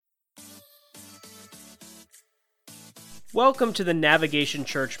Welcome to the Navigation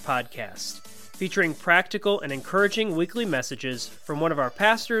Church podcast, featuring practical and encouraging weekly messages from one of our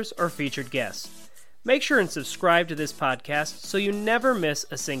pastors or featured guests. Make sure and subscribe to this podcast so you never miss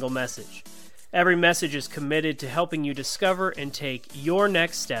a single message. Every message is committed to helping you discover and take your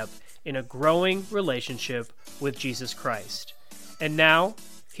next step in a growing relationship with Jesus Christ. And now,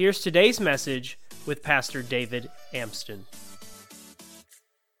 here's today's message with Pastor David Amston.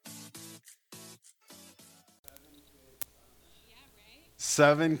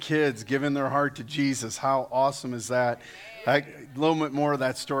 Seven kids giving their heart to Jesus. How awesome is that? A little bit more of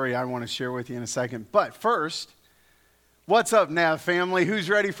that story I want to share with you in a second. But first, what's up, Nav family? Who's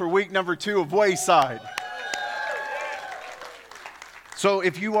ready for week number 2 of Wayside? So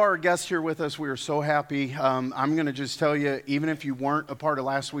if you are a guest here with us, we are so happy. I'm going to just tell you, even if you weren't a part of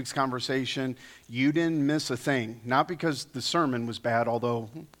last week's conversation, you didn't miss a thing. Not because the sermon was bad, although,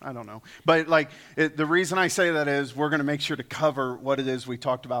 I don't know. But the reason I say that is we're going to make sure to cover what it is we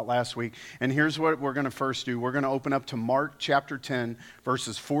talked about last week. And here's what we're going to first do. We're going to open up to Mark chapter 10,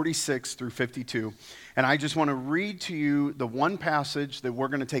 verses 46 through 52. And I just want to read to you the one passage that we're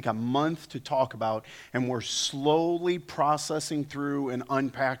going to take a month to talk about, and we're slowly processing through and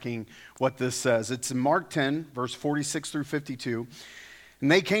unpacking what this says. It's in Mark 10, verse 46 through 52. And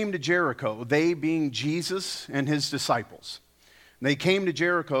they came to Jericho, they being Jesus and his disciples. And they came to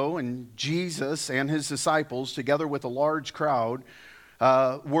Jericho, and Jesus and his disciples, together with a large crowd,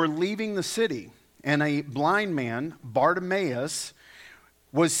 were leaving the city. And a blind man, Bartimaeus,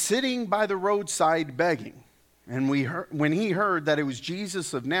 was sitting by the roadside begging. And when he heard that it was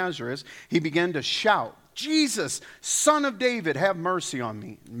Jesus of Nazareth, he began to shout, "Jesus, Son of David, have mercy on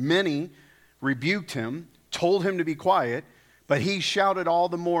me." Many rebuked him, told him to be quiet, but he shouted all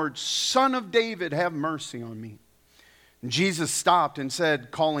the more, "Son of David, have mercy on me." And Jesus stopped and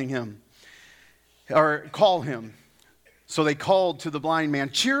said, "Call him." So they called to the blind man,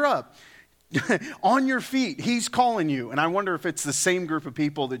 "Cheer up. On your feet, he's calling you." And I wonder if it's the same group of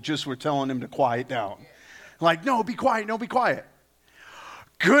people that just were telling him to quiet down. Like, no, be quiet, no, be quiet.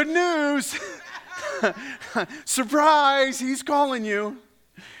 Good news. Surprise, he's calling you.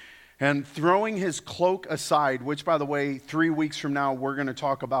 And throwing his cloak aside, which, by the way, 3 weeks from now, we're going to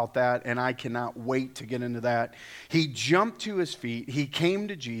talk about that, and I cannot wait to get into that. He jumped to his feet. He came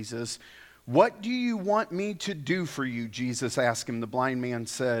to Jesus. "What do you want me to do for you?" Jesus asked him. The blind man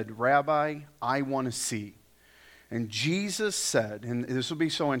said, "Rabbi, I want to see." And Jesus said, and this will be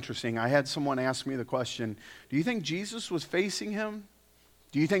so interesting. I had someone ask me the question, do you think Jesus was facing him?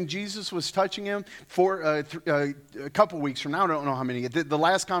 Do you think Jesus was touching him? For a couple weeks from now, I don't know how many. The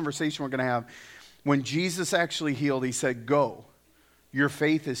last conversation we're going to have, when Jesus actually healed, he said, "Go, your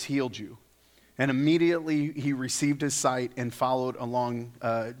faith has healed you." And immediately he received his sight and followed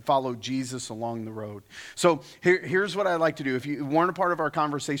Jesus along the road. So here's what I'd like to do. If you weren't a part of our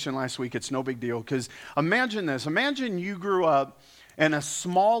conversation last week, it's no big deal. Because imagine this. Imagine you grew up in a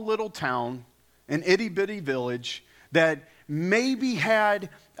small little town, an itty-bitty village that maybe had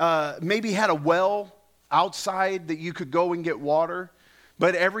a well outside that you could go and get water.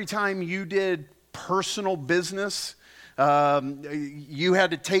 But every time you did personal business, you had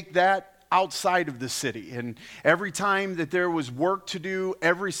to take that outside of the city. And every time that there was work to do,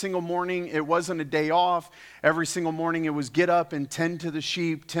 every single morning, it wasn't a day off. Every single morning it was get up and tend to the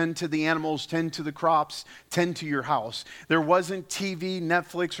sheep, tend to the animals, tend to the crops, tend to your house. There wasn't TV,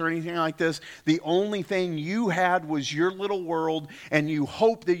 Netflix, or anything like this. The only thing you had was your little world, and you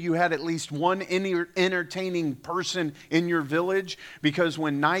hoped that you had at least one entertaining person in your village, because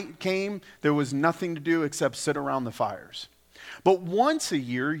when night came, there was nothing to do except sit around the fires. But once a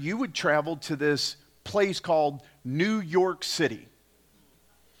year, you would travel to this place called New York City.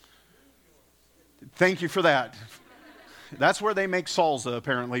 Thank you for that. That's where they make salsa,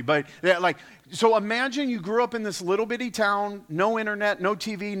 apparently. But yeah, so imagine you grew up in this little bitty town, no internet, no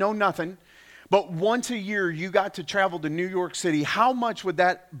TV, no nothing. But once a year, you got to travel to New York City. How much would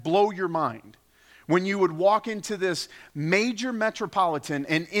that blow your mind? When you would walk into this major metropolitan,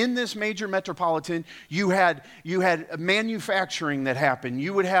 and in this major metropolitan, you had manufacturing that happened.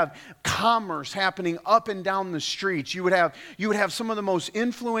 You would have commerce happening up and down the streets. You would have some of the most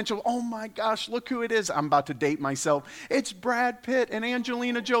influential. Oh my gosh, look who it is! I'm about to date myself. It's Brad Pitt and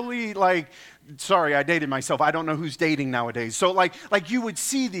Angelina Jolie. Sorry, I dated myself. I don't know who's dating nowadays. So you would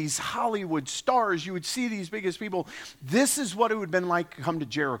see these Hollywood stars. You would see these biggest people. This is what it would have been like to come to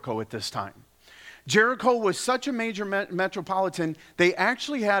Jericho at this time. Jericho was such a major metropolitan, they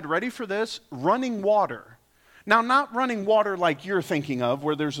actually had, ready for this, running water. Now, not running water like you're thinking of,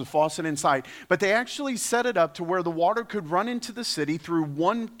 where there's a faucet inside, but they actually set it up to where the water could run into the city through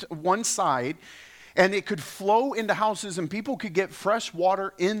one side, And it could flow into houses and people could get fresh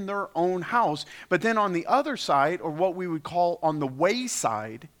water in their own house. But then on the other side, or what we would call on the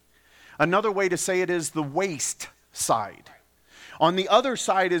wayside, another way to say it is the waste side. On the other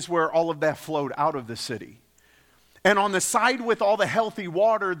side is where all of that flowed out of the city. And on the side with all the healthy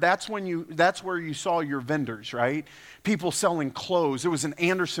water, that's where you saw your vendors, right? People selling clothes. There was an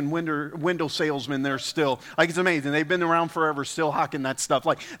Anderson window salesman there still. Like, it's amazing. They've been around forever, still hawking that stuff.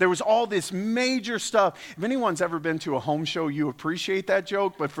 Like, there was all this major stuff. If anyone's ever been to a home show, you appreciate that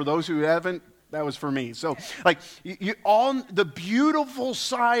joke. But for those who haven't, that was for me. So, like, you on the beautiful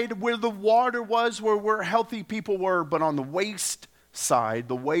side where the water was, where healthy people were, but on the waste side,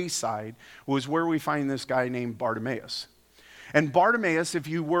 the wayside, was where we find this guy named Bartimaeus. And Bartimaeus, if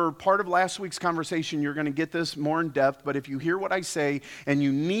you were part of last week's conversation, you're going to get this more in depth, but if you hear what I say and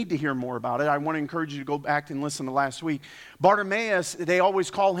you need to hear more about it, I want to encourage you to go back and listen to last week. Bartimaeus, they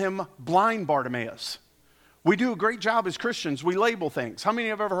always call him blind Bartimaeus. We do a great job as Christians. We label things. How many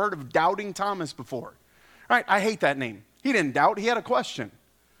have ever heard of Doubting Thomas before? Right? I hate that name. He didn't doubt. He had a question.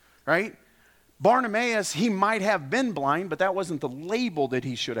 Right? Bartimaeus, he might have been blind, but that wasn't the label that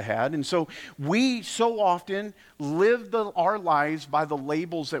he should have had. And so we so often live our lives by the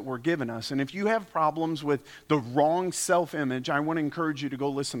labels that were given us. And if you have problems with the wrong self-image, I want to encourage you to go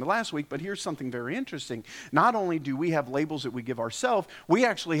listen to last week. But here's something very interesting. Not only do we have labels that we give ourselves, we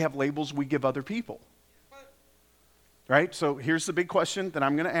actually have labels we give other people. Right? So here's the big question that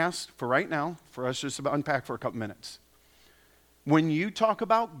I'm going to ask for right now, for us just to unpack for a couple minutes. When you talk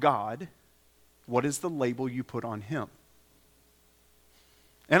about God, what is the label you put on him?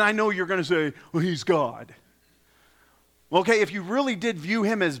 And I know you're going to say, well, he's God. Okay, if you really did view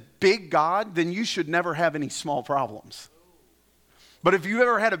him as big God, then you should never have any small problems. But if you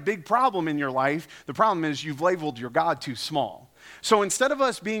ever had a big problem in your life, the problem is you've labeled your God too small. So instead of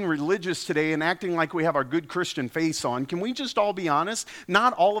us being religious today and acting like we have our good Christian face on, can we just all be honest?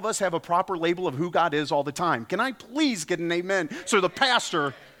 Not all of us have a proper label of who God is all the time. Can I please get an amen? So the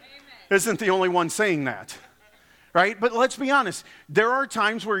pastor isn't the only one saying that, right? But let's be honest. There are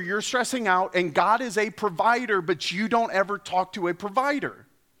times where you're stressing out and God is a provider, but you don't ever talk to a provider.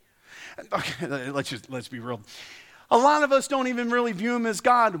 Okay, let's be real. A lot of us don't even really view him as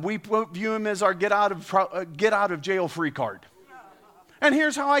God. We view him as our get out of jail free card. And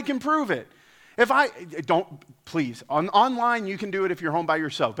here's how I can prove it. Online you can do it if you're home by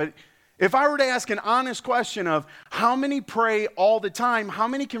yourself. But if I were to ask an honest question of how many pray all the time, how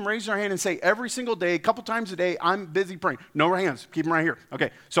many can raise their hand and say every single day, a couple times a day, I'm busy praying? No hands. Keep them right here.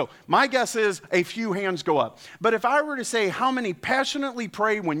 Okay, so my guess is a few hands go up. But if I were to say how many passionately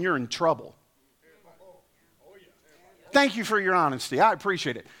pray when you're in trouble? Thank you for your honesty. I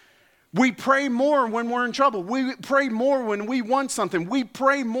appreciate it. We pray more when we're in trouble. We pray more when we want something. We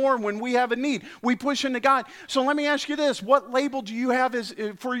pray more when we have a need. We push into God. So let me ask you this. What label do you have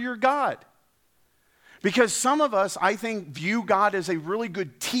for your God? Because some of us, I think, view God as a really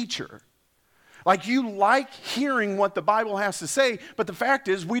good teacher. Like you like hearing what the Bible has to say, but the fact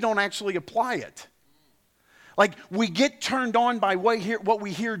is we don't actually apply it. Like we get turned on by what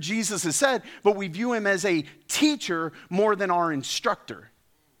we hear Jesus has said, but we view him as a teacher more than our instructor.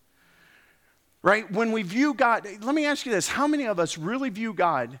 Right? When we view God, let me ask you this. How many of us really view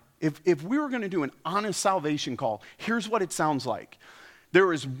God, if we were going to do an honest salvation call, here's what it sounds like.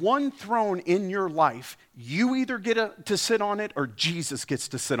 There is one throne in your life. You either get to sit on it or Jesus gets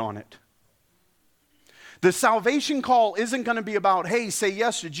to sit on it. The salvation call isn't going to be about, hey, say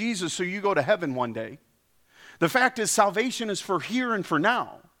yes to Jesus so you go to heaven one day. The fact is salvation is for here and for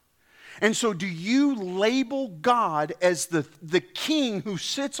now. And so do you label God as the king who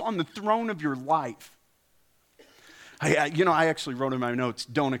sits on the throne of your life? I actually wrote in my notes,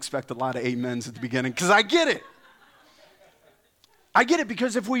 don't expect a lot of amens at the beginning, because I get it. I get it,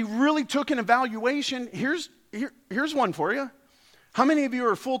 because if we really took an evaluation, here's one for you. How many of you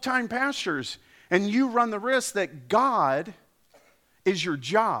are full-time pastors and you run the risk that God is your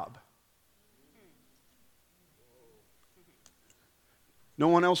job? No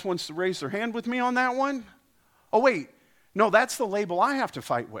one else wants to raise their hand with me on that one? Oh, wait. No, that's the label I have to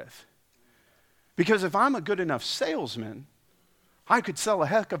fight with. Because if I'm a good enough salesman, I could sell a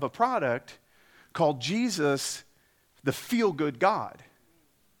heck of a product called Jesus, the feel-good God.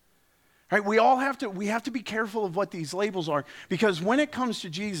 Right? We have to be careful of what these labels are. Because when it comes to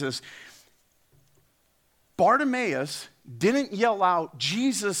Jesus, Bartimaeus didn't yell out,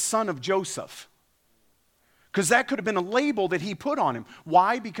 Jesus, son of Joseph. Because that could have been a label that he put on him.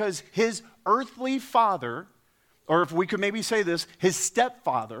 Why? Because his earthly father, or if we could maybe say this, his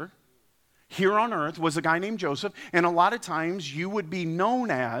stepfather, here on earth was a guy named Joseph, and a lot of times you would be known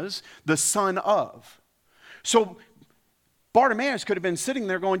as the son of. So Bartimaeus could have been sitting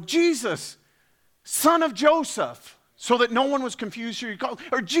there going, Jesus, son of Joseph, so that no one was confused.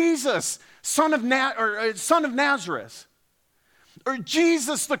 Or Jesus, son of Nazareth, or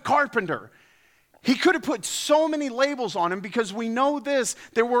Jesus the carpenter. He could have put so many labels on him because we know this.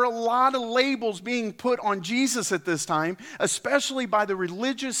 There were a lot of labels being put on Jesus at this time, especially by the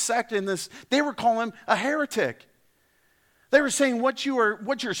religious sect in this. They were calling him a heretic. They were saying what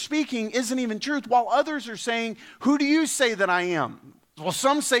you're speaking isn't even truth, while others are saying, who do you say that I am? Well,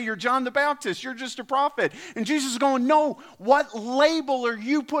 some say you're John the Baptist, you're just a prophet. And Jesus is going, no, what label are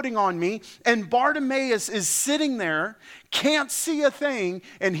you putting on me? And Bartimaeus is sitting there, can't see a thing,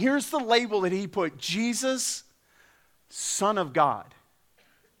 and here's the label that he put, Jesus, Son of God.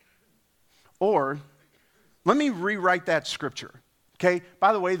 Or, let me rewrite that scripture, okay?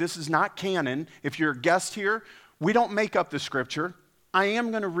 By the way, this is not canon. If you're a guest here, we don't make up the scripture. I am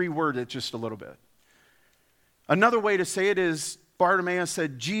going to reword it just a little bit. Another way to say it is, Bartimaeus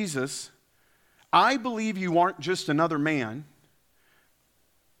said, Jesus, I believe you aren't just another man,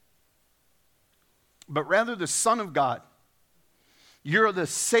 but rather the Son of God. You're the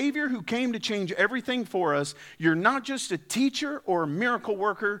Savior who came to change everything for us. You're not just a teacher or a miracle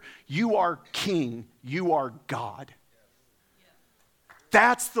worker. You are King. You are God.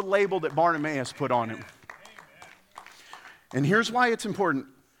 That's the label that Bartimaeus put on him. And here's why it's important.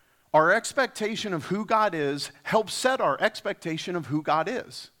 Our expectation of who God is helps set our expectation of who God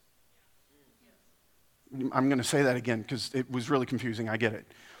is. I'm going to say that again because it was really confusing. I get it.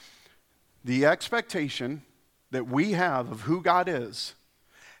 The expectation that we have of who God is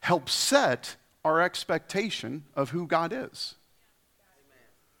helps set our expectation of who God is.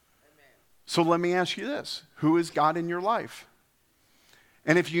 So let me ask you this. Who is God in your life?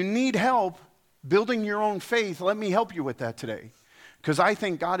 And if you need help building your own faith, let me help you with that today. Because I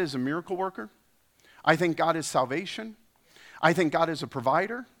think God is a miracle worker. I think God is salvation. I think God is a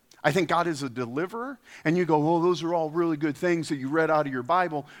provider. I think God is a deliverer. And you go, well, those are all really good things that you read out of your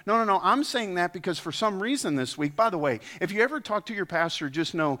Bible. No. I'm saying that because for some reason this week, by the way, if you ever talk to your pastor,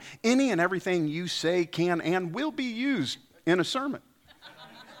 just know any and everything you say can and will be used in a sermon.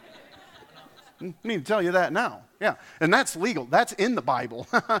 I need to tell you that now. Yeah. And that's legal. That's in the Bible.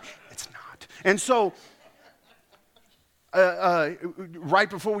 It's not. And so, right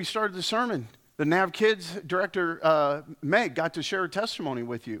before we started the sermon, the NAV Kids director, Meg, got to share a testimony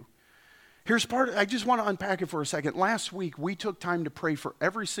with you. Here's I just want to unpack it for a second. Last week, we took time to pray for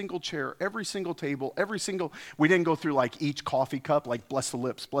every single chair, every single table, we didn't go through like each coffee cup, like bless the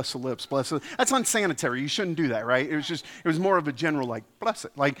lips, bless the lips, bless the lips. That's unsanitary. You shouldn't do that, right? It was more of a general like, bless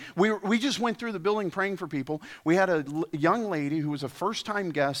it. Like we just went through the building praying for people. We had a young lady who was a first-time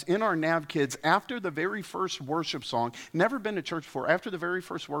guest in our NAV Kids after the very first worship song, never been to church before. After the very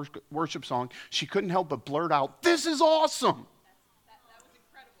first worship song, she couldn't help but blurt out, "This is awesome."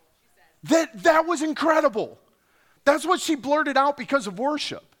 That was incredible. That's what she blurted out because of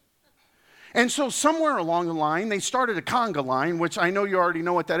worship. And so somewhere along the line, they started a conga line, which I know you already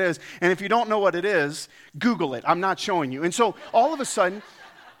know what that is. And if you don't know what it is, Google it. I'm not showing you. And so all of a sudden,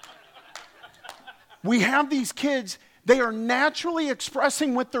 we have these kids. They are naturally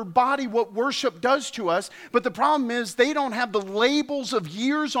expressing with their body what worship does to us. But the problem is they don't have the labels of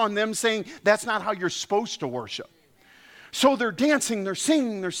years on them saying that's not how you're supposed to worship. So they're dancing, they're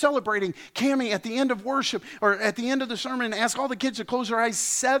singing, they're celebrating. Cammie, at the end of worship, or at the end of the sermon, asked all the kids to close their eyes.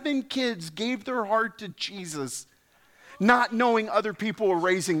 7 kids gave their heart to Jesus, not knowing other people were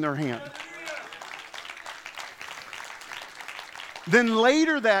raising their hand. Then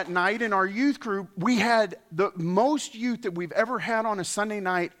later that night in our youth group, we had the most youth that we've ever had on a Sunday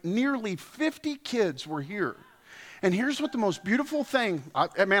night. Nearly 50 kids were here. And here's what the most beautiful thing,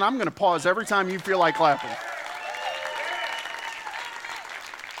 man, I'm going to pause every time you feel like clapping.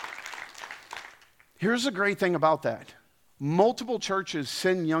 Here's the great thing about that. Multiple churches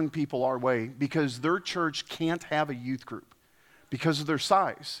send young people our way because their church can't have a youth group because of their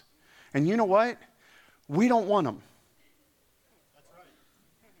size. And you know what? We don't want them. That's right.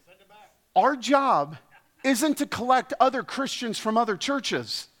 Send them back. Our job isn't to collect other Christians from other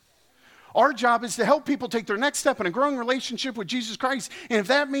churches. Our job is to help people take their next step in a growing relationship with Jesus Christ. And if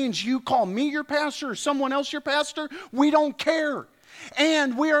that means you call me your pastor or someone else your pastor, we don't care.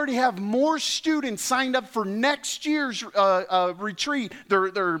 And we already have more students signed up for next year's retreat,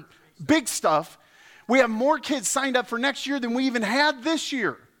 their big stuff. We have more kids signed up for next year than we even had this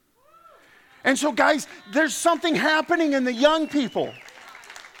year. And so, guys, there's something happening in the young people.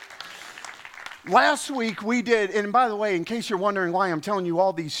 Last week we did, and by the way, in case you're wondering why I'm telling you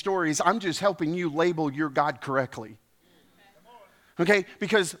all these stories, I'm just helping you label your God correctly. Okay,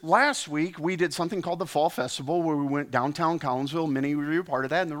 because last week we did something called the Fall Festival where we went downtown Collinsville. Many of you were part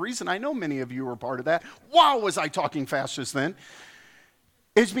of that, and the reason I know many of you were part of that, wow, was I talking fast just then,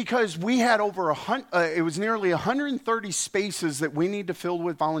 is because we had it was nearly 130 spaces that we need to fill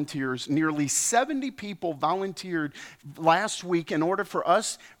with volunteers. Nearly 70 people volunteered last week in order for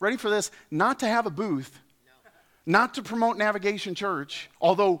us, ready for this, not to have a booth, not to promote Navigation Church,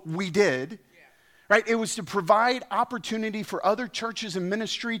 although we did. Right? It was to provide opportunity for other churches and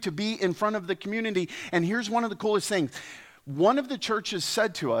ministry to be in front of the community. And here's one of the coolest things. One of the churches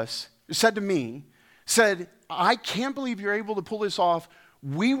said to me, I can't believe you're able to pull this off.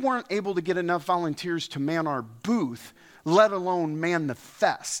 We weren't able to get enough volunteers to man our booth, let alone man the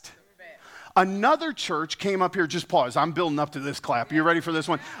fest. Another church came up here, just pause, I'm building up to this clap. You ready for this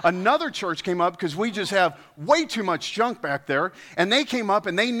one? Another church came up because we just have way too much junk back there. And they came up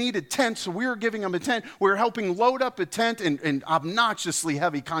and they needed tents, so we were giving them a tent. We were helping load up a tent and obnoxiously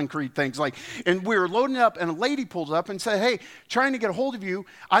heavy concrete things. And we were loading it up and a lady pulled up and said, hey, trying to get a hold of you,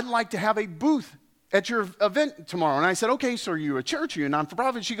 I'd like to have a booth at your event tomorrow. And I said, okay, so are you a church? Are you a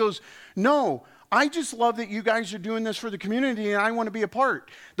non-for-profit? She goes, no. I just love that you guys are doing this for the community and I want to be a part.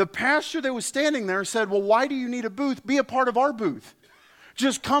 The pastor that was standing there said, well, why do you need a booth? Be a part of our booth.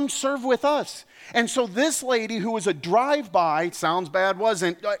 Just come serve with us. And so this lady who was a drive-by, sounds bad,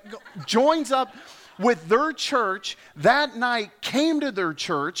 wasn't, joins up with their church that night, came to their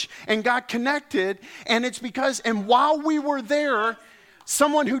church and got connected. And it's because, and while we were there,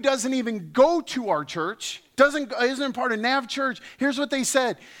 someone who doesn't even go to our church, isn't part of Nav Church, here's what they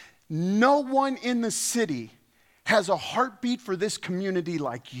said. No one in the city has a heartbeat for this community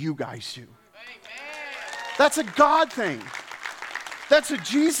like you guys do. Amen. That's a God thing. That's a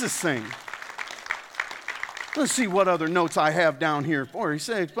Jesus thing. Let's see what other notes I have down here.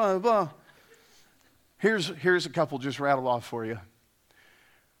 46, blah, blah. Here's a couple just rattled off for you.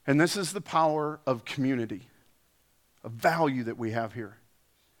 And this is the power of community, a value that we have here.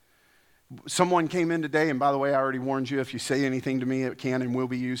 Someone came in today, and by the way, I already warned you, if you say anything to me, it can and will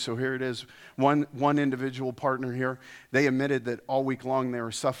be used, so here it is. One individual partner here, they admitted that all week long they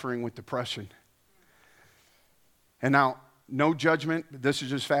were suffering with depression. And now, no judgment, this is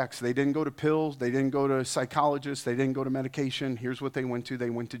just facts. They didn't go to pills, they didn't go to psychologists, they didn't go to medication. Here's what they went to. They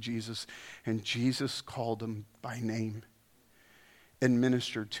went to Jesus, and Jesus called them by name and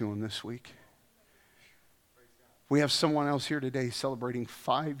ministered to them this week. We have someone else here today celebrating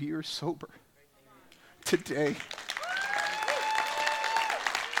 5 years sober. Today.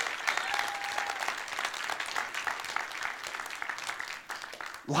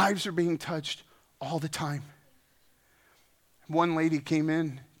 Lives are being touched all the time. One lady came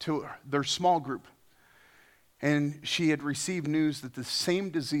in to their small group, and she had received news that the same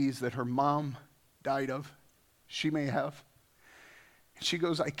disease that her mom died of, she may have. She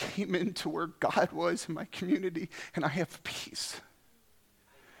goes, I came into where God was in my community, and I have peace.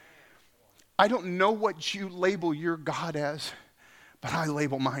 I don't know what you label your God as, but I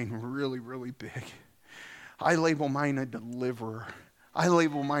label mine really, really big. I label mine a deliverer. I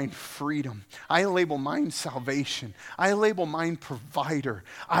label mine freedom. I label mine salvation. I label mine provider.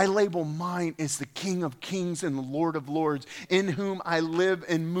 I label mine as the King of Kings and the Lord of Lords, in whom I live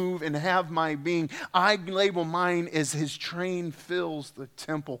and move and have my being. I label mine as his train fills the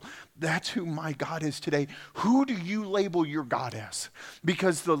temple. That's who my God is today. Who do you label your God as?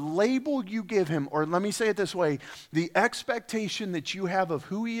 Because the label you give him, or let me say it this way, the expectation that you have of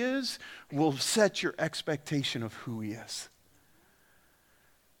who he is will set your expectation of who he is.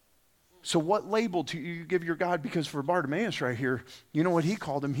 So what label do you give your God? Because for Bartimaeus right here, you know what he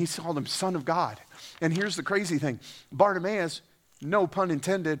called him? He called him Son of God. And here's the crazy thing. Bartimaeus, no pun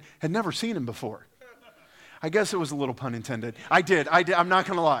intended, had never seen him before. I guess it was a little pun intended. I did. I'm not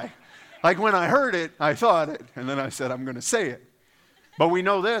going to lie. Like when I heard it, I thought it. And then I said, I'm going to say it. But we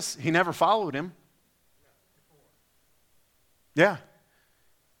know this. He never followed him. Yeah.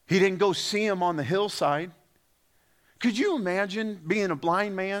 He didn't go see him on the hillside. Could you imagine being a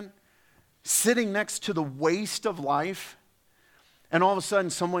blind man sitting next to the waste of life, and all of a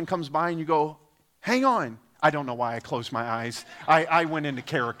sudden someone comes by and you go, hang on. I don't know why I closed my eyes. I went into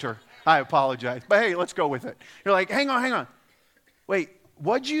character. I apologize. But hey, let's go with it. You're like, hang on. Wait,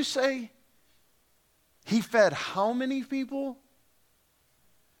 what'd you say? He fed how many people?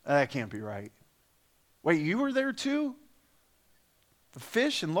 That can't be right. Wait, you were there too? The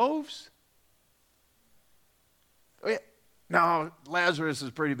fish and loaves? No, Lazarus is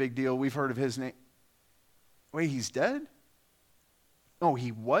a pretty big deal. We've heard of his name. Wait, he's dead? Oh,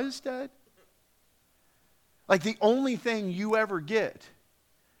 he was dead? Like the only thing you ever get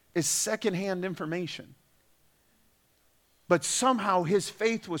is secondhand information. But somehow his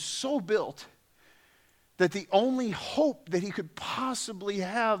faith was so built that the only hope that he could possibly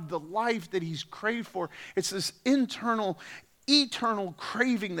have, the life that he's craved for, it's this internal, eternal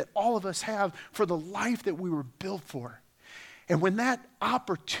craving that all of us have for the life that we were built for. And when that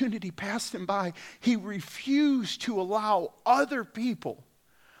opportunity passed him by, he refused to allow other people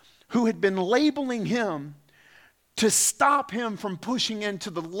who had been labeling him to stop him from pushing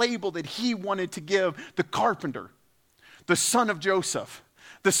into the label that he wanted to give the carpenter, the son of Joseph,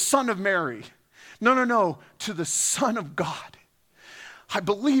 the son of Mary. No, to the Son of God. I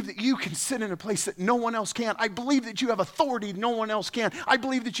believe that you can sit in a place that no one else can. I believe that you have authority no one else can. I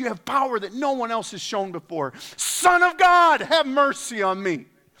believe that you have power that no one else has shown before. Son of God, have mercy on me.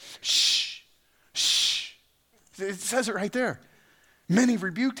 Shh. It says it right there. Many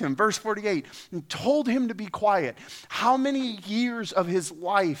rebuked him, verse 48, and told him to be quiet. How many years of his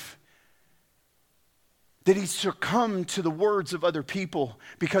life did he succumb to the words of other people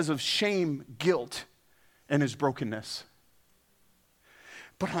because of shame, guilt, and his brokenness?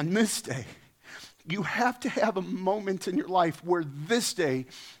 But on this day, you have to have a moment in your life where this day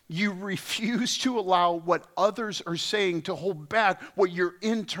you refuse to allow what others are saying to hold back what your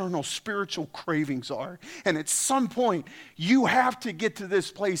internal spiritual cravings are. And at some point, you have to get to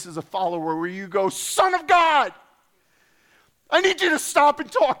this place as a follower where you go, Son of God, I need you to stop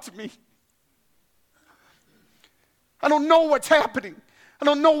and talk to me. I don't know what's happening. I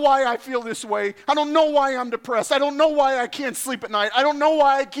don't know why I feel this way. I don't know why I'm depressed. I don't know why I can't sleep at night. I don't know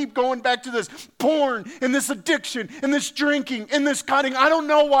why I keep going back to this porn and this addiction and this drinking and this cutting. I don't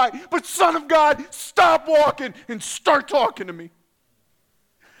know why. But Son of God, stop walking and start talking to me.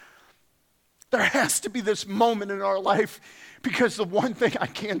 There has to be this moment in our life because the one thing I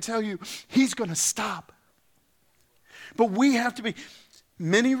can tell you, he's going to stop. But we have to be.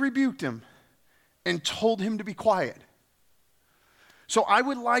 Many rebuked him and told him to be quiet. So I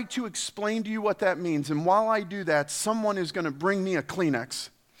would like to explain to you what that means. And while I do that, someone is going to bring me a Kleenex.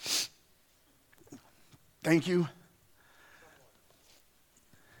 Thank you.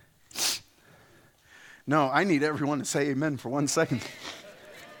 No, I need everyone to say amen for 1 second.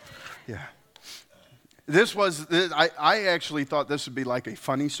 Yeah. I actually thought this would be like a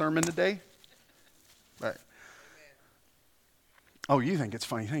funny sermon today. But, oh, you think it's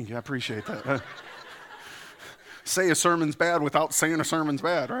funny. Thank you. I appreciate that. Say a sermon's bad without saying a sermon's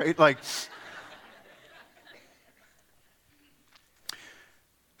bad, right?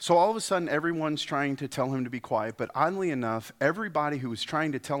 So all of a sudden, everyone's trying to tell him to be quiet, but oddly enough, everybody who was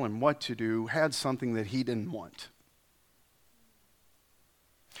trying to tell him what to do had something that he didn't want.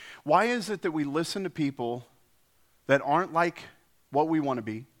 Why is it that we listen to people that aren't like what we want to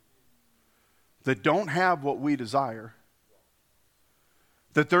be, that don't have what we desire,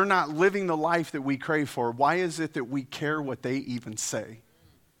 that they're not living the life that we crave for? Why is it that we care what they even say?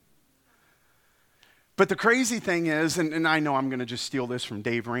 But the crazy thing is, and I know I'm going to just steal this from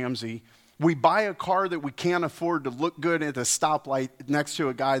Dave Ramsey, we buy a car that we can't afford to look good at a stoplight next to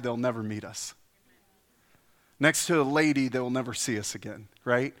a guy that'll never meet us. Next to a lady that will never see us again,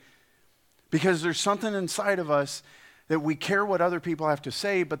 right? Because there's something inside of us that we care what other people have to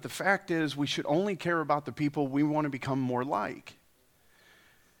say, but the fact is we should only care about the people we want to become more like.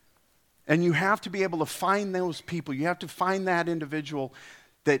 And you have to be able to find those people. You have to find that individual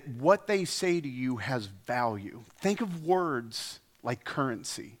that what they say to you has value. Think of words like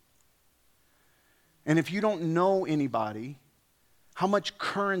currency. And if you don't know anybody, how much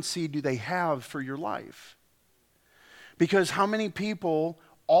currency do they have for your life? Because how many people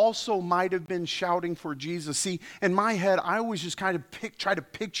also might have been shouting for Jesus? See, in my head, I always just kind of try to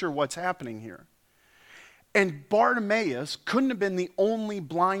picture what's happening here. And Bartimaeus couldn't have been the only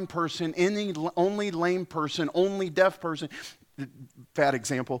blind person, only lame person, only deaf person, bad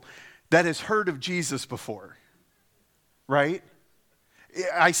example, that has heard of Jesus before, right?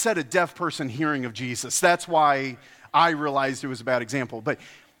 I said a deaf person hearing of Jesus. That's why I realized it was a bad example. But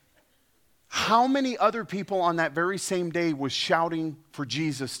how many other people on that very same day was shouting for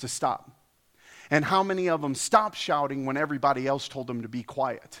Jesus to stop? And how many of them stopped shouting when everybody else told them to be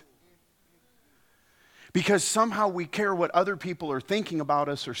quiet? Because somehow we care what other people are thinking about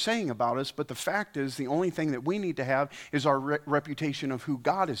us or saying about us, but the fact is the only thing that we need to have is our reputation of who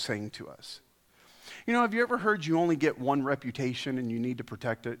God is saying to us. You know, have you ever heard you only get one reputation and you need to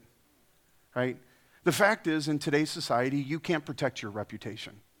protect it? Right? The fact is, in today's society, you can't protect your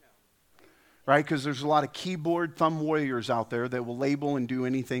reputation. Right? Because there's a lot of keyboard thumb warriors out there that will label and do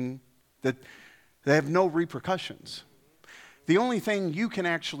anything that they have no repercussions. The only thing you can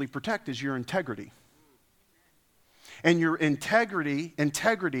actually protect is your integrity. and your integrity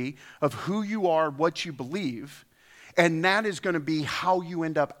of who you are, what you believe, and that is going to be how you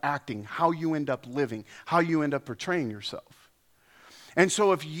end up acting, how you end up living, how you end up portraying yourself. And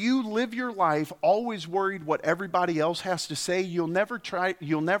so if you live your life always worried what everybody else has to say, you'll never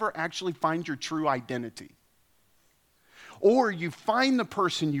actually find your true identity. Or you find the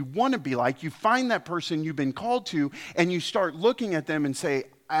person you want to be like, you find that person you've been called to, and you start looking at them and say,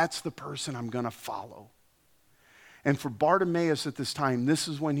 that's the person I'm going to follow. And for Bartimaeus at this time, this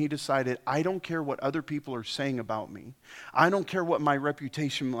is when he decided, I don't care what other people are saying about me. I don't care what my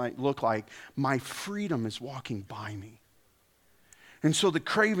reputation might look like. My freedom is walking by me. And so the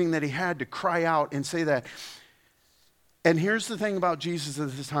craving that he had to cry out and say that. And here's the thing about Jesus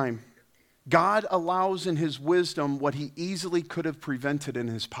at this time. God allows in his wisdom what he easily could have prevented in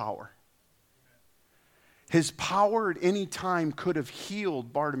his power. His power at any time could have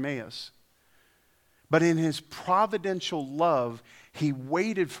healed Bartimaeus. But in his providential love, he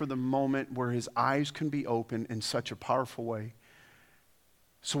waited for the moment where his eyes can be opened in such a powerful way.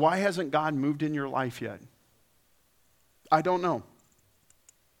 So why hasn't God moved in your life yet? I don't know.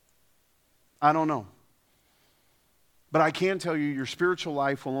 I don't know. But I can tell you your spiritual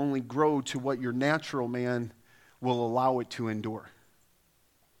life will only grow to what your natural man will allow it to endure.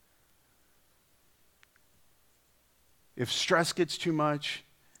 If stress gets too much,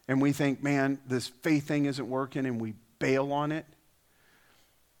 and we think, man, this faith thing isn't working, and we bail on it.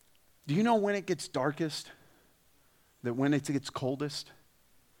 Do you know when it gets darkest? That when it gets coldest?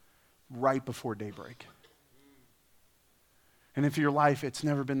 Right before daybreak. And if your life, it's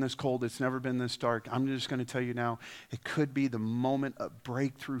never been this cold, it's never been this dark, I'm just going to tell you now, it could be the moment of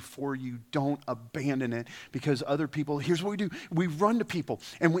breakthrough for you. Don't abandon it, because other people, here's what we do. We run to people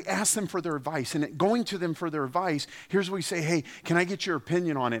and we ask them for their advice. And going to them for their advice, here's what we say, hey, can I get your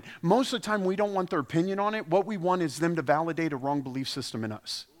opinion on it? Most of the time we don't want their opinion on it. What we want is them to validate a wrong belief system in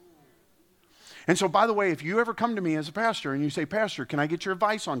us. And so, by the way, if you ever come to me as a pastor and you say, Pastor, can I get your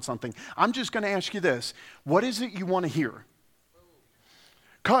advice on something? I'm just going to ask you this. What is it you want to hear?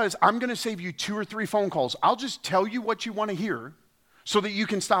 Because I'm going to save you 2 or 3 phone calls. I'll just tell you what you want to hear so that you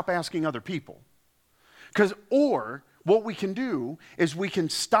can stop asking other people. Or what we can do is we can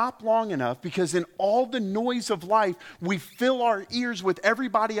stop long enough, because in all the noise of life, we fill our ears with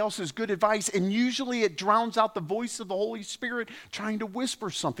everybody else's good advice, and usually it drowns out the voice of the Holy Spirit trying to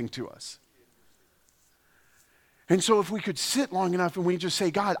whisper something to us. And so if we could sit long enough and we just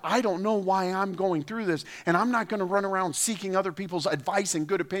say, God, I don't know why I'm going through this, and I'm not going to run around seeking other people's advice and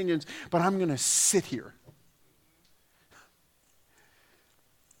good opinions, but I'm going to sit here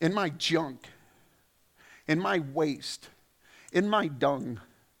in my junk, in my waste, in my dung.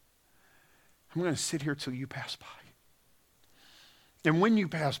 I'm going to sit here till you pass by. And when you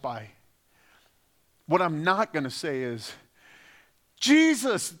pass by, what I'm not going to say is,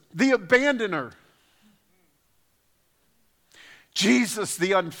 Jesus, the abandoner. Jesus,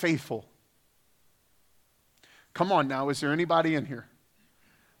 the unfaithful. Come on now, is there anybody in here?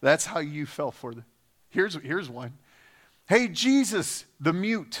 That's how you fell for the. Here's one. Hey, Jesus, the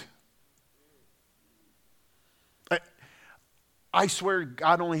mute. I swear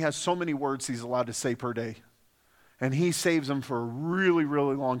God only has so many words he's allowed to say per day. And he saves them for a really,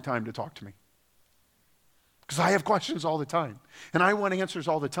 really long time to talk to me. Because I have questions all the time. And I want answers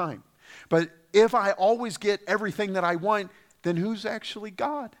all the time. But if I always get everything that I want, then who's actually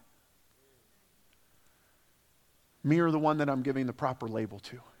God? Me or the one that I'm giving the proper label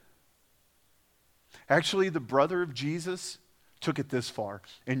to? Actually, the brother of Jesus took it this far.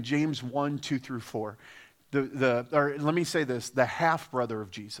 In James 1, 2 through 4. Or let me say this. The half-brother of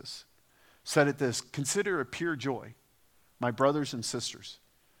Jesus said it this. Consider it pure joy, my brothers and sisters,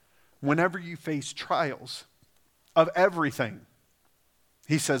 whenever you face trials of everything.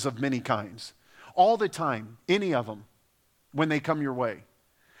 He says of many kinds. All the time, any of them. When they come your way.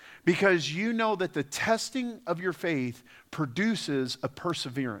 Because you know that the testing of your faith produces a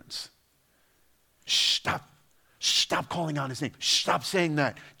perseverance. Stop calling on his name. Stop saying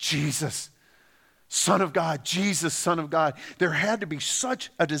that. Jesus, Son of God. Jesus, Son of God. There had to be such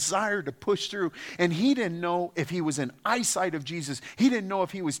a desire to push through. And he didn't know if he was in eyesight of Jesus. He didn't know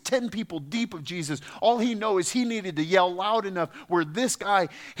if he was 10 people deep of Jesus. All he knew is he needed to yell loud enough where this guy,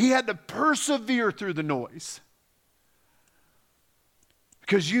 he had to persevere through the noise.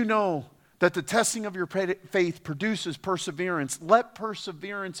 Because you know that the testing of your faith produces perseverance. Let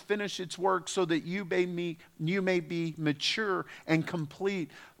perseverance finish its work so that you may be mature and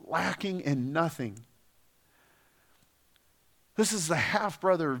complete, lacking in nothing. This is the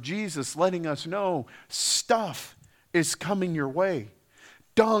half-brother of Jesus letting us know stuff is coming your way.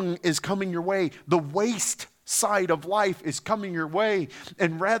 Dung is coming your way. The waste side of life is coming your way.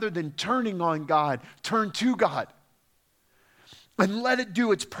 And rather than turning on God, turn to God. And let it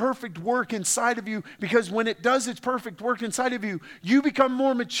do its perfect work inside of you, because when it does its perfect work inside of you, you become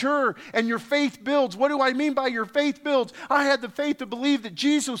more mature and your faith builds. What do I mean by your faith builds? I had the faith to believe that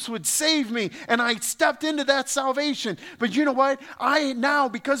Jesus would save me, and I stepped into that salvation. But you know what? I now,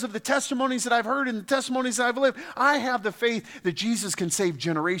 because of the testimonies that I've heard and the testimonies that I've lived, I have the faith that Jesus can save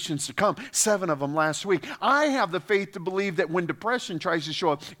generations to come. 7 of them last week. I have the faith to believe that when depression tries to show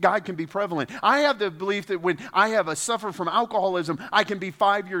up, God can be prevalent. I have the belief that when I have suffer from alcoholism, I can be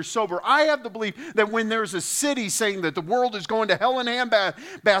 5 years sober. I have the belief that when there's a city saying that the world is going to hell in a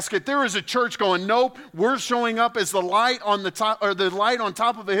handbasket, there is a church going, nope, we're showing up as the light on the top, or the light on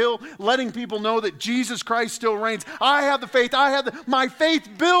top of a hill, letting people know that Jesus Christ still reigns. I have the faith. My faith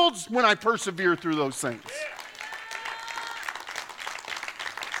builds when I persevere through those things.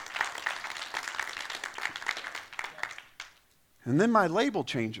 And then my label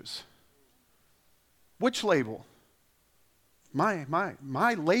changes. Which label?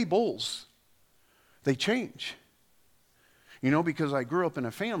 My labels, they change. You know, because I grew up in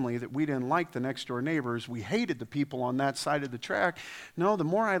a family that we didn't like the next door neighbors. We hated the people on that side of the track. No, the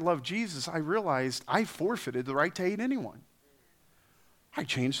more I loved Jesus, I realized I forfeited the right to hate anyone. I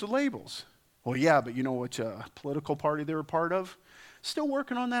changed the labels. Well, yeah, but you know which political party they were part of? Still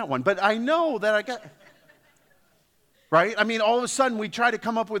working on that one. But I know that I got... Right? I mean, all of a sudden we try to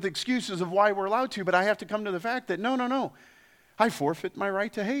come up with excuses of why we're allowed to, but I have to come to the fact that no. I forfeit my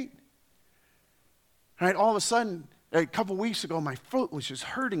right to hate. Right? All of a sudden, a couple weeks ago, my foot was just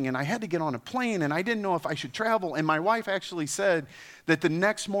hurting and I had to get on a plane and I didn't know if I should travel. And my wife actually said that the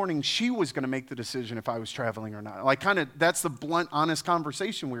next morning she was going to make the decision if I was traveling or not. Like that's the blunt, honest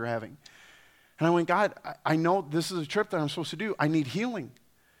conversation we were having. And I went, God, I know this is a trip that I'm supposed to do. I need healing.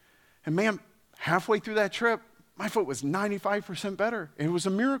 And man, halfway through that trip, my foot was 95% better. It was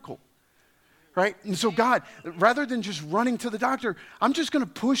a miracle. Right? And so God, rather than just running to the doctor, I'm just going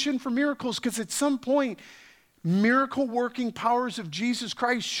to push in for miracles, because at some point, miracle working powers of Jesus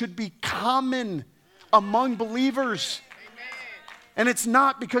Christ should be common among believers. And it's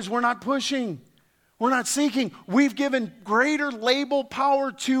not because we're not pushing. We're not seeking. We've given greater label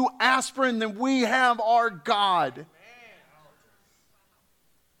power to aspirin than we have our God.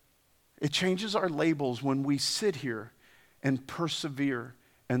 It changes our labels when we sit here and persevere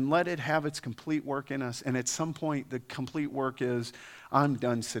and let it have its complete work in us. And at some point, the complete work is, I'm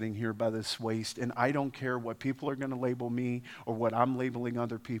done sitting here by this waste, and I don't care what people are going to label me or what I'm labeling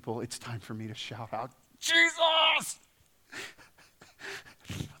other people. It's time for me to shout out, Jesus!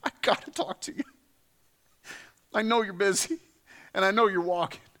 I got to talk to you. I know you're busy, and I know you're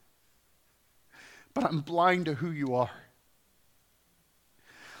walking, but I'm blind to who you are.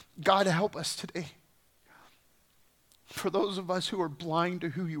 God, help us today. For those of us who are blind to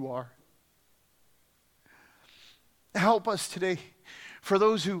who you are. Help us today. For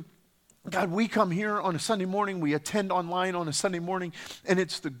those who, God, we come here on a Sunday morning, we attend online on a Sunday morning, and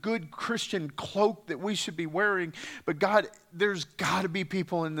it's the good Christian cloak that we should be wearing. But God, there's got to be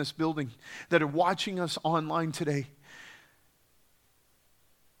people in this building that are watching us online today.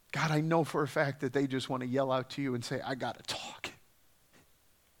 God, I know for a fact that they just want to yell out to you and say, I got to talk.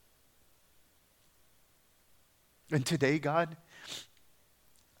 And today, God,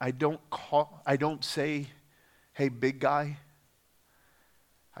 I don't say, hey, big guy.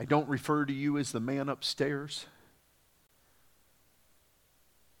 I don't refer to you as the man upstairs.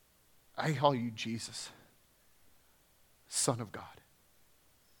 I call you Jesus, Son of God.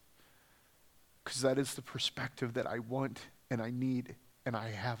 Because that is the perspective that I want and I need and I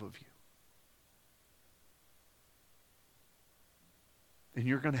have of you. And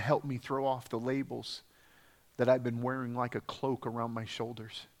you're going to help me throw off the labels that I've been wearing like a cloak around my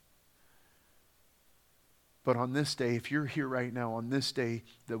shoulders. But on this day, if you're here right now, on this day,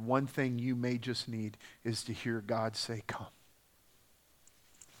 the one thing you may just need is to hear God say, come.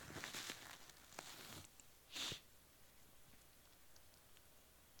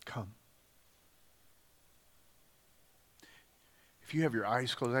 Come. If you have your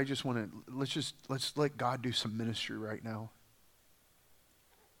eyes closed, I just want to, let's let God do some ministry right now.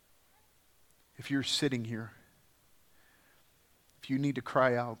 If you're sitting here, if you need to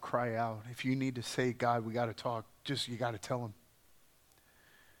cry out, cry out. If you need to say, God, we got to talk, you got to tell him.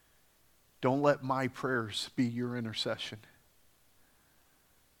 Don't let my prayers be your intercession.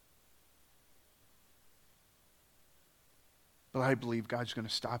 But I believe God's going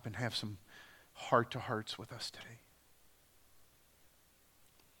to stop and have some heart-to-hearts with us today.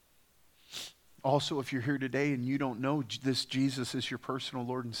 Also, if you're here today and you don't know this Jesus is your personal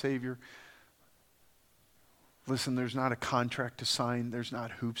Lord and Savior, Listen, there's not a contract to sign. There's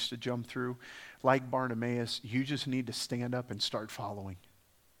not hoops to jump through. Like Bartimaeus, you just need to stand up and start following.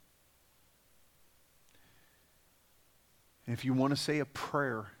 And if you want to say a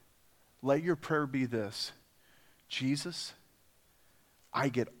prayer, let your prayer be this: Jesus, I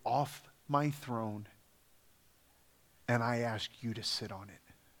get off my throne and I ask you to sit on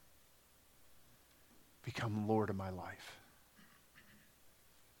it. Become Lord of my life.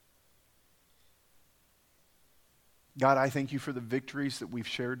 God, I thank you for the victories that we've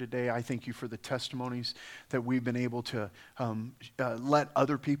shared today. I thank you for the testimonies that we've been able to let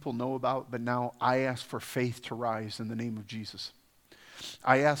other people know about. But now I ask for faith to rise in the name of Jesus.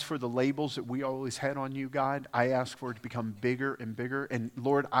 I ask for the labels that we always had on you, God. I ask for it to become bigger and bigger. And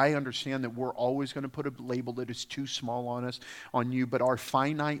Lord, I understand that we're always going to put a label that is too small on us, on you, but our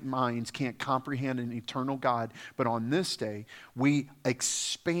finite minds can't comprehend an eternal God. But on this day, we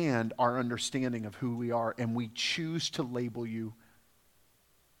expand our understanding of who we are, and we choose to label you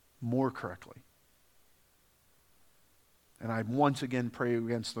more correctly. And I once again pray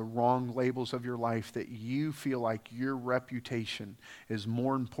against the wrong labels of your life, that you feel like your reputation is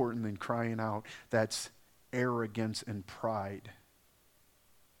more important than crying out. That's arrogance and pride.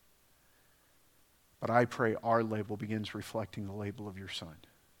 But I pray our label begins reflecting the label of your Son.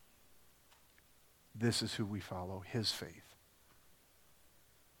 This is who we follow, his faith.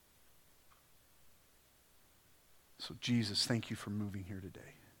 So Jesus, thank you for moving here today.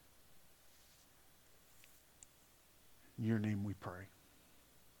 In your name we pray.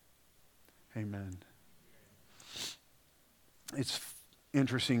 Amen. It's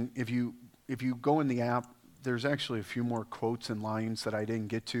interesting, if you go in the app, there's actually a few more quotes and lines that I didn't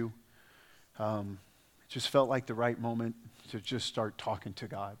get to. It just felt like the right moment to just start talking to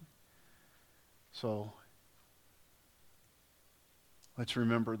God. So let's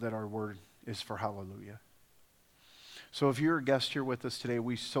remember that our word is for hallelujah. So if you're a guest here with us today,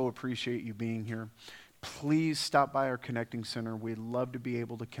 we so appreciate you being here. Please stop by our Connecting Center. We'd love to be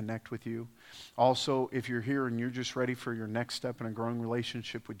able to connect with you. Also, if you're here and you're just ready for your next step in a growing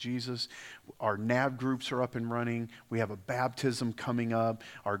relationship with Jesus, our NAV groups are up and running. We have a baptism coming up.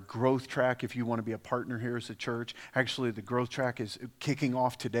 Our growth track, if you want to be a partner here as a church. Actually, the growth track is kicking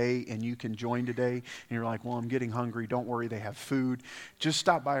off today, and you can join today. And you're like, well, I'm getting hungry. Don't worry, they have food. Just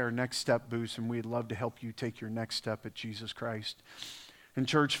stop by our Next Step booth, and we'd love to help you take your next step at Jesus Christ. And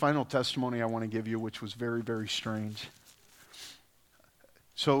church, final testimony I want to give you, which was very, very strange.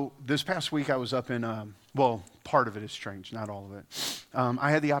 So this past week I was up in, part of it is strange, not all of it.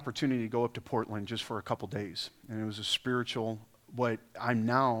 I had the opportunity to go up to Portland just for a couple days. And it was a spiritual, what I'm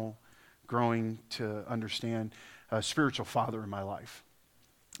now growing to understand, a spiritual father in my life.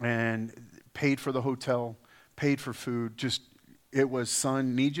 And paid for the hotel, paid for food, it was,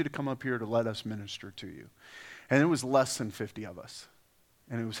 son, need you to come up here to let us minister to you. And it was less than 50 of us.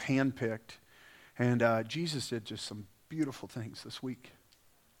 And it was handpicked. And Jesus did just some beautiful things this week.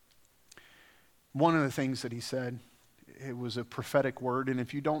 One of the things that he said, it was a prophetic word. And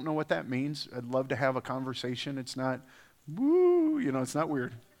if you don't know what that means, I'd love to have a conversation. It's not, it's not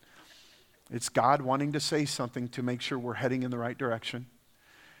weird. It's God wanting to say something to make sure we're heading in the right direction.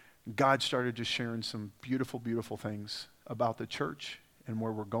 God started just sharing some beautiful, beautiful things about the church and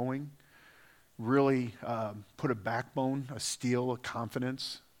where we're going. Really put a backbone, a steel, a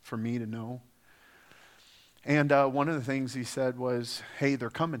confidence for me to know. And one of the things he said was, hey, they're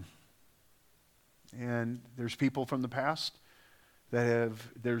coming. And there's people from the past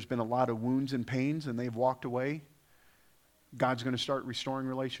there's been a lot of wounds and pains, and they've walked away. God's going to start restoring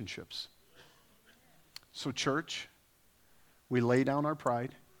relationships. So church, we lay down our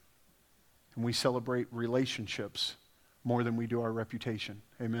pride, and we celebrate relationships more than we do our reputation.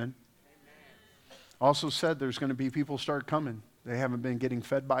 Amen? Also said there's going to be people start coming. They haven't been getting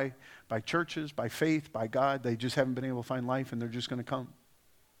fed by churches, by faith, by God. They just haven't been able to find life, and they're just going to come.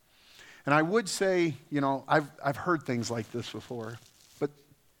 And I would say, I've heard things like this before, but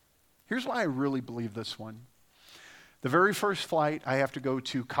here's why I really believe this one. The very first flight, I have to go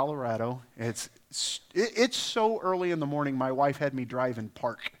to Colorado. It's so early in the morning, my wife had me drive and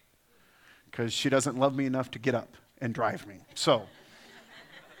park because she doesn't love me enough to get up and drive me. So...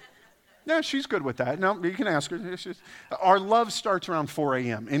 yeah, she's good with that. No, you can ask her. Our love starts around 4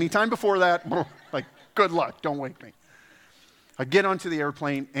 a.m. Anytime before that, good luck. Don't wake me. I get onto the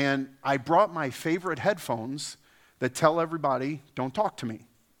airplane, and I brought my favorite headphones that tell everybody, don't talk to me.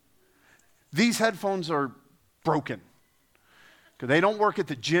 These headphones are broken. They don't work at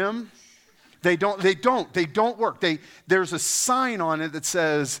the gym. They don't work. There's a sign on it that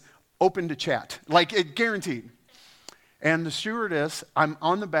says, open to chat. It guaranteed. And the stewardess, I'm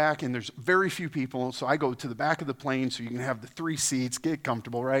on the back, and there's very few people, so I go to the back of the plane so you can have the 3 seats, get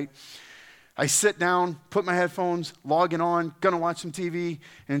comfortable, right? I sit down, put my headphones, logging on, gonna watch some TV,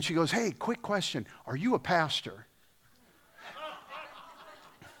 and she goes, hey, quick question, are you a pastor?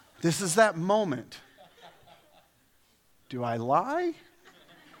 This is that moment. Do I lie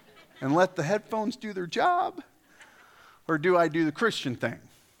and let the headphones do their job? Or do I do the Christian thing?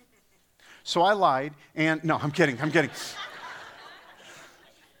 So I lied, and no, I'm kidding.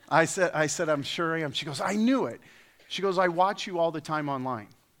 I said, I'm sure I am. She goes, I knew it. She goes, I watch you all the time online.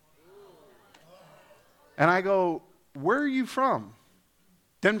 And I go, where are you from?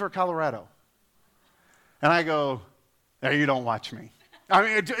 Denver, Colorado. And I go, no, you don't watch me.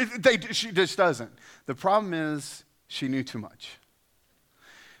 I mean, she just doesn't. The problem is she knew too much.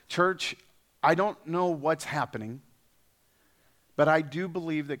 Church, I don't know what's happening, but I do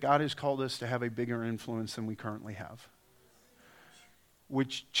believe that God has called us to have a bigger influence than we currently have,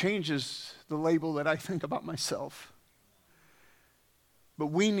 which changes the label that I think about myself. But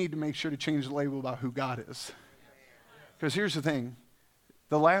we need to make sure to change the label about who God is. Because here's the thing.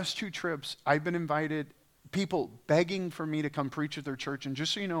 The last 2 trips, I've been invited, people begging for me to come preach at their church. And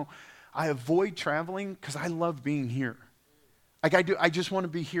just so you know, I avoid traveling because I love being here. Like I do, I just want to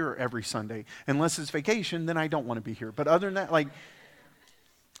be here every Sunday. Unless it's vacation, then I don't want to be here. But other than that,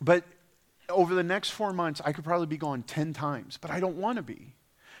 but over the next 4 months, I could probably be gone 10 times. But I don't want to be.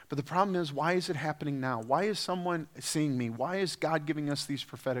 But the problem is, why is it happening now? Why is someone seeing me? Why is God giving us these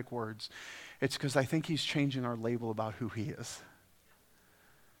prophetic words? It's because I think he's changing our label about who he is.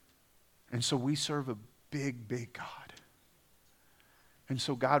 And so we serve a big, big God. And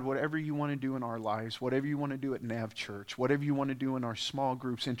so God, whatever you want to do in our lives, whatever you want to do at Nav Church, whatever you want to do in our small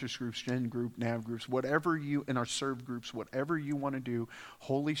groups, interest groups, gen group, Nav groups, whatever you, in our serve groups, whatever you want to do,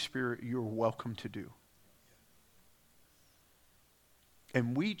 Holy Spirit, you're welcome to do.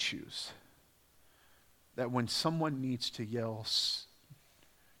 And we choose that when someone needs to yell,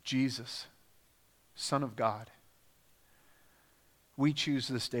 Jesus, Son of God, we choose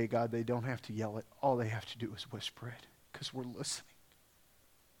this day, God, they don't have to yell it. All they have to do is whisper it because we're listening.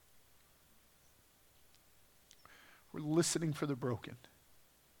 We're listening for the broken.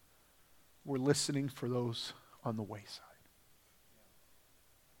 We're listening for those on the wayside.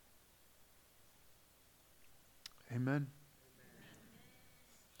 Amen.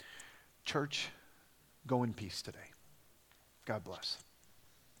 Church, go in peace today. God bless.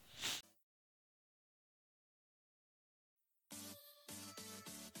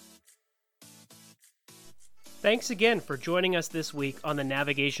 Thanks again for joining us this week on the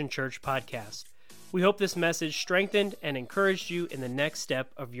Navigation Church podcast. We hope this message strengthened and encouraged you in the next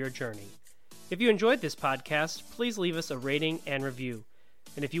step of your journey. If you enjoyed this podcast, please leave us a rating and review.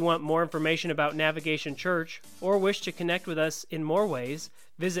 And if you want more information about Navigation Church or wish to connect with us in more ways,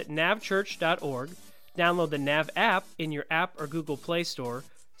 visit navchurch.org, download the Nav app in your app or Google Play Store,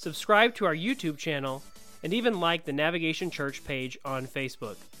 subscribe to our YouTube channel, and even like the Navigation Church page on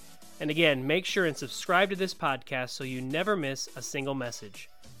Facebook. And again, make sure and subscribe to this podcast so you never miss a single message.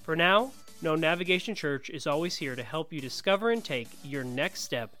 For now, know Navigation Church is always here to help you discover and take your next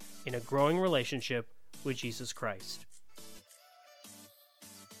step in a growing relationship with Jesus Christ.